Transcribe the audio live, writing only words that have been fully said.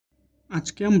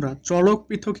আজকে আমরা চলক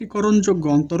পৃথকীকরণযোগ্য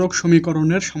অন্তরক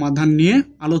সমীকরণের সমাধান নিয়ে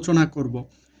আলোচনা করব।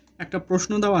 একটা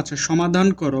প্রশ্ন দেওয়া আছে, সমাধান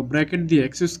করো ব্র্যাকেট দিয়ে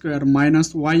x square minus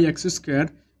Y x square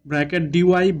bracket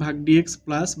dy ভাগ dx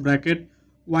plus bracket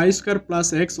Y square plus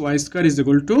x Y square is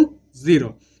equal to 0।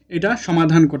 এটা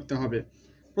সমাধান করতে হবে।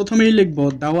 প্রথমেই লিখব,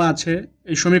 দেওয়া আছে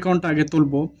এই সমীকরণটা আগে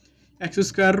তুলব, x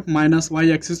square minus Y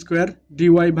x square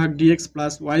dy ভাগ dx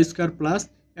plus Y square plus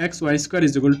x Y square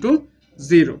is equal to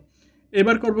 0।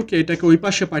 এবার করব কি, এটাকে ওই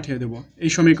পাশে পাঠিয়ে দেবো। এই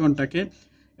সমীকরণটাকে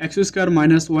x square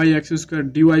minus Y x square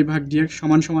dy ভাগ ডিএক্স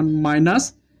সমান সমান minus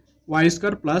Y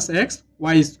square plus x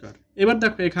Y square. এবার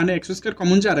দেখো এখানে এক্স স্কোয়ার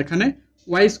কমন যায় আর এখানে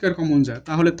ওয়াই স্কোয়ার কমন যায়,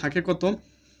 তাহলে থাকে কত,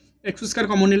 এক্স স্কোয়ার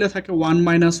কমন নিলে থাকে 1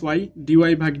 মাইনাস ওয়াই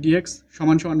ডিওয়াই ভাগ ডিএক্স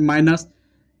সমান সমান মাইনাস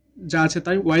যা আছে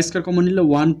তাই ওয়াই স্কোয়ার কমন নিলে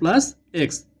 1 প্লাস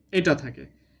এক্স এটা থাকে।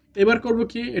 এবার করব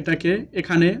কি, এটাকে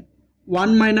এখানে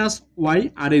 1 মাইনাস ওয়াই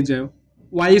আর এই যে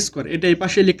ওয়াই স্কোয়ার এটা এই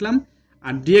পাশে লিখলাম,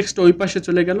 আর ডিএক্সটা ওই পাশে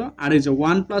চলে গেল, আর এই যে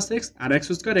 1 প্লাস এক্স আর এক্স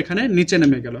স্কোয়ার এখানে নিচে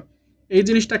নেমে গেল। এই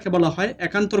জিনিসটাকে বলা হয়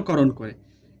একান্তরকরণ করে।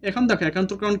 এখন দেখো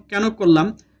একান্তরকরণ কেন করলাম,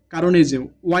 কারণ এই যে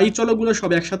ওয়াই চলকগুলো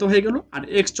সব একসাথে হয়ে গেল আর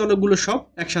এক্স চলকগুলো সব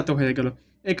একসাথে হয়ে গেল।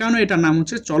 এই কারণে এটার নাম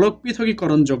হচ্ছে চলক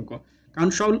পৃথকীকরণযোগ্য, কারণ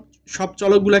সব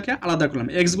চলকগুলোকে আলাদা করলাম,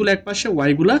 এক্সগুলো এক পাশে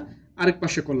ওয়াইগুলো আরেক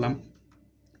পাশে করলাম।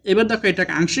 এবার দেখো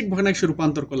এটাকে আংশিক ভগ্নাংশে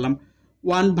রূপান্তর করলাম,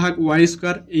 1 ভাগ ওয়াই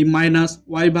স্কোয়ার এই মাইনাস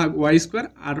ওয়াই ভাগ ওয়াই স্কোয়ার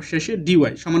আর শেষে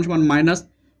ডিওয়াই সমান সমান মাইনাস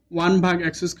 1 ভাগ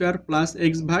এক্স স্কোয়ার প্লাস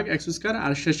এক্স ভাগ এক্স স্কোয়ার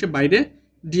আর শেষে বাইরে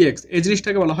ডিএক্স। এই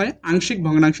জিনিসটাকে বলা হয় আংশিক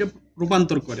ভগ্নাংশে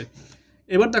রূপান্তর করে।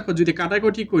 এবার দেখো যদি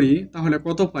কাটাকুটি করি তাহলে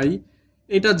কত পাই,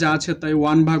 এটা যা আছে তাই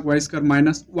 1 ভাগ ওয়াই স্কোয়ার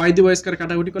মাইনাস ওয়াই দিয়ে ওয়াই স্কোয়ার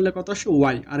কাটাকুটি করলে কত আসে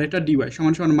ওয়াই, আর এটা ডিওয়াই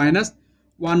সমান সমান মাইনাস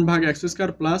 1 ভাগ এক্স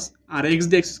স্কোয়ার প্লাস আর এক্স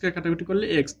দিয়ে এক্স স্কোয়ার কাটাকুটি করলে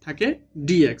এক্স থাকে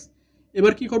ডিএক্স।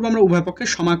 এবার কি করব, আমরা উভয় পক্ষে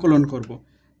সমাকলন করব।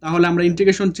 তাহলে আমরা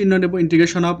ইন্টিগ্রেশন চিহ্ন নেব,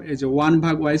 ইন্টিগ্রেশন অফ এই যে 1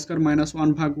 ভাগ ওয়াই স্কোয়ার মাইনাস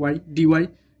 1 ভাগ ওয়াই ডিওয়াই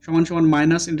সমান সমান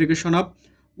মাইনাস ইন্টিগ্রেশন অফ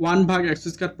 1 ভাগ এক্স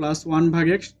স্কোয়ার প্লাস 1 ভাগ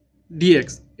এক্স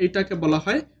ডিএক্স। এইটাকে বলা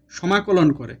হয় সমাকলন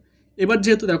করে। এবার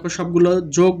যেহেতু দেখো সবগুলো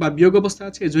যোগ বা বিয়োগ অবস্থা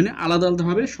আছে, এই জন্য আলাদা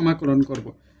আলাদাভাবে সমাকলন করব।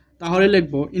 তাহলে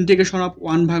লিখব ইন্টিগ্রেশন অফ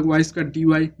 1 ভাগ Y square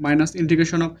dy minus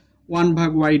integration of 1 ভাগ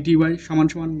ওয়াই ডিওয়াই সমান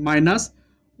সমান মাইনাস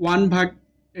 1 ভাগ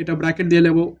এটা ব্র্যাকেট দিয়ে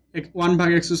নেব 1 ভাগ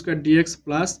x square dx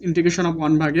plus integration of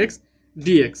 1 ভাগ এক্স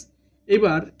ডিএক্স।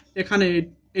 এবার এখানে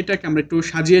এটাকে আমরা একটু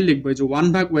সাজিয়ে লিখবো, যে 1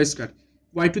 ভাগ Y square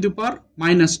Y to the পাওয়ার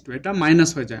 -2 এটা মাইনাস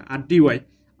হয়ে যায়, আর ডিওয়াই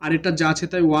আর এটা যা আছে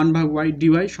তাই 1 ভাগ ওয়াই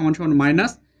ডিওয়াই সমান সমান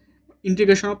মাইনাস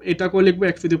ইন্টিগ্রেশন অফ এটাকেও লিখবো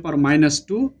x to the power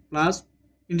 -2 plus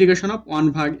integration of 1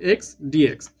 ভাগ এক্স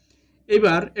ডিএক্স।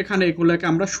 এবার এখানে এগুলোকে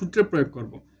আমরা সূত্রে প্রয়োগ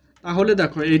করব। তাহলে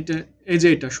দেখো এইটা এই যে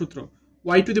এটা সূত্র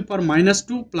Y to the power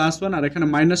 -2 plus 1 আর এখানে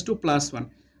 -2 প্লাস 1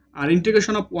 আর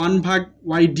ইন্টিগ্রেশন অফ 1 ভাগ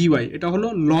ওয়াই ডিওয়াই এটা হলো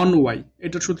লন ওয়াই,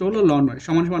 এটার সূত্র হলো লন ওয়াই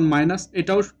সমান সমান মাইনাস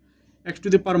এটাও x to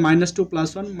the power -2 plus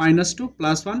 1 -2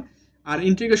 plus 1 R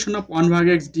integration of 1 ভাগ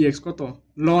এক্স ডিএক্স কত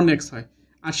লন এক্স হয়,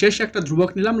 আর শেষে একটা ধ্রুবক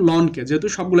নিলাম লনকে, যেহেতু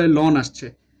সবগুলোই লন আসছে।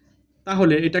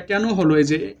 তাহলে এটা কেন হলো, এই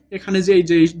যে এখানে যে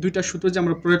এই দুইটা সূত্র যে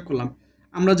আমরা প্রয়োগ করলাম,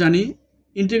 আমরা জানি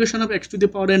integration of x to the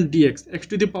power N dx x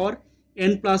to the power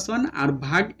n plus 1 আর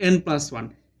ভাগ n প্লাস 1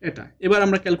 এটা। এবার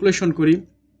আমরা ক্যালকুলেশন করি,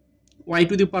 Y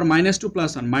to the power -2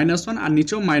 plus 1 -1 আর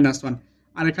নিচেও -1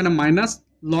 আর এখানে মাইনাস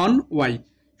লন ওয়াই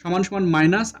সমান সমান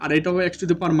মাইনাস, আর এটা হবে এক্স টু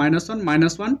দি পাওয়ার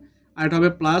 -1 আর এটা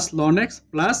হবে plus loan x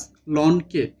plus loan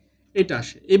কে এটা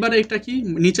আসে। এবার এটা কি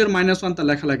নিচের -1 তা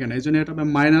লেখা লাগে না, এই জন্য এটা হবে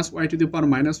minus Y to the power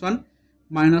 -1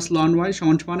 minus loan Y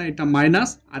সমান সমান এটা মাইনাস,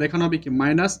 আর এখানে হবে কি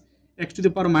minus x to the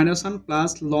power -1 plus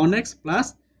loan x plus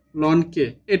loan কে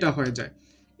এটা হয়ে যায়।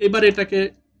 এবার এটাকে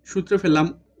সূত্রে ফেললাম,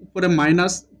 উপরে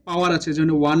মাইনাস পাওয়ার আছে, এই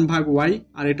জন্য 1 ভাগ ওয়াই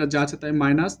আর এটা যা আছে তাই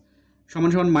মাইনাস সমান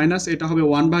সমান মাইনাস এটা হবে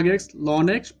 1 ভাগ x loan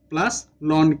x plus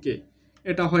loan কে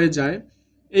এটা হয়ে যায়।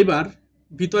 এবার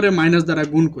ভিতরে মাইনাস দ্বারা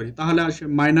গুণ করি, তাহলে আসে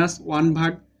মাইনাস 1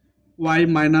 ভাগ ওয়াই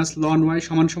মাইনাস লন ওয়াই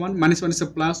সমান সমান মাইনাস মাইনাসে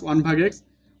প্লাস 1 ভাগ x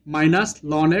minus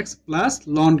loan x plus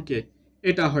loan কে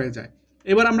এটা হয়ে যায়।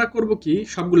 এবার আমরা করব কি,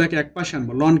 সবগুলোকে এক পাশে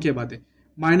আনবো লন কে বাদে,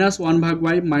 মাইনাস 1 ভাগ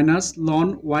ওয়াই মাইনাস লন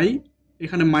ওয়াই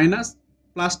এখানে মাইনাস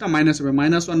প্লাসটা মাইনাস হবে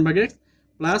 -1 ভাগ x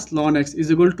plus loan x is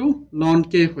equal to loan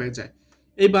কে হয়ে যায়।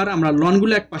 এবার আমরা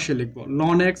লনগুলো এক পাশে লিখবো,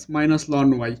 loan x minus loan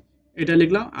Y এটা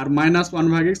লিখলাম, আর -1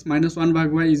 ভাগ এক্স -1 ভাগ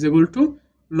Y is equal to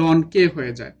loan কে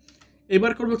হয়ে যায়।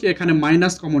 এবার করবো কি, এখানে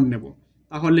মাইনাস কমন নেব,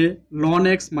 তাহলে loan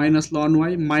x minus loan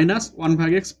Y -1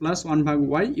 ভাগ এক্স প্লাস 1 ভাগ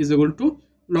Y is equal to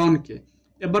loan কে।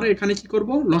 এবার এখানে কি করব,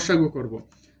 লসাগু করব,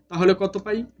 তাহলে কত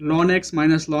পাই, loan x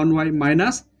minus loan Y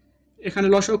minus এখানে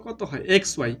লসাগু কত হয়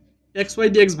এক্স ওয়াই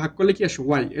দিয়ে এক্স ভাগ করলে কি আসে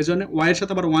ওয়াই, এই জন্য ওয়াইয়ের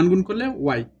সাথে আবার 1 গুণ করলে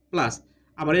ওয়াই প্লাস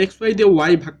আবার এক্স ওয়াই দিয়ে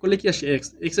ওয়াই ভাগ করলে কি আসে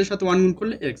এক্স এর সাথে 1 গুণ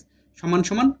করলে এক্স সমান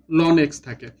সমান লন এক্স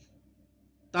থাকে।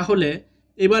 তাহলে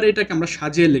এবার এটাকে আমরা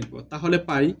সাজিয়ে লিখব, তাহলে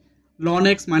পাই loan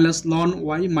x minus loan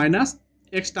Y minus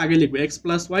extra আগে লিখবো x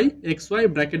plus Y x Y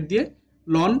bracket দিয়ে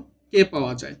লন কে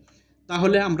পাওয়া যায়।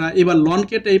 তাহলে আমরা এবার লন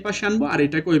কেটা এই পাশে আনবো আর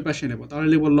এটাকে ওই পাশে নেবো। তাহলে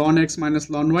লিখবো loan x minus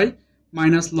loan Y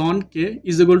minus loan K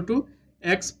is equal to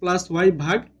x plus Y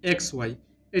ভাগ এক্স ওয়াই,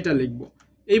 এটা লিখবো।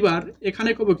 এইবার এখানে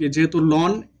কবো কি, যেহেতু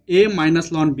লন এ মাইনাস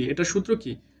লন বি, এটা সূত্র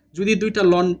কি, যদি দুইটা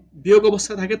লন বিয়োগ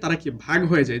অবস্থায় থাকে তারা কি ভাগ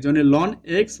হয়ে যায়, জন্য লন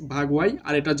এক্স ভাগ ওয়াই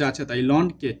আর এটা যা আছে তাই লন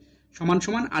কে সমান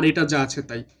সমান আর এটা যা আছে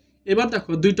তাই। এবার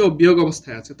দেখো দুইটাও বিয়োগ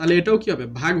অবস্থায় আছে, তাহলে এটাও কি হবে,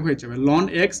 ভাগ হয়ে যাবে, লন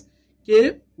এক্স কে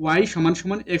ওয়াই সমান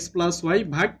সমান এক্স প্লাস ওয়াই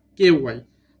ভাগ কে ওয়াই।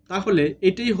 তাহলে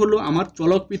এটাই হলো আমার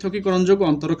চলক পৃথকীকরণযোগ্য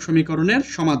অন্তরক সমীকরণের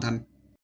সমাধান।